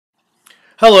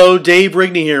Hello, Dave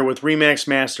Rigney here with RE/MAX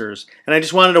Masters, and I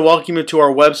just wanted to welcome you to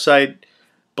our website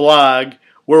blog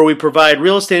where we provide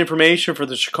real estate information for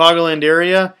the Chicagoland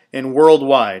area and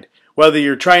worldwide. Whether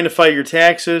you're trying to fight your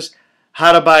taxes,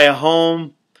 how to buy a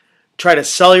home, try to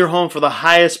sell your home for the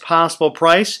highest possible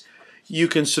price, you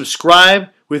can subscribe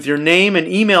with your name and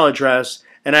email address,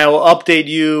 and I will update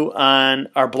you on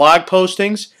our blog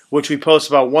postings, which we post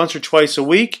about once or twice a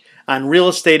week on real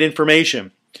estate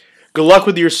information. Good luck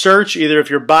with your search, either if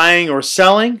you're buying or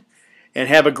selling, and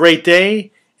have a great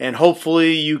day, and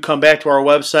hopefully you come back to our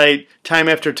website time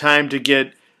after time to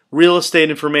get real estate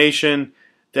information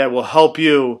that will help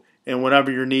you in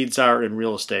whatever your needs are in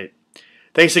real estate.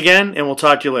 Thanks again, and we'll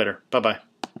talk to you later. Bye-bye.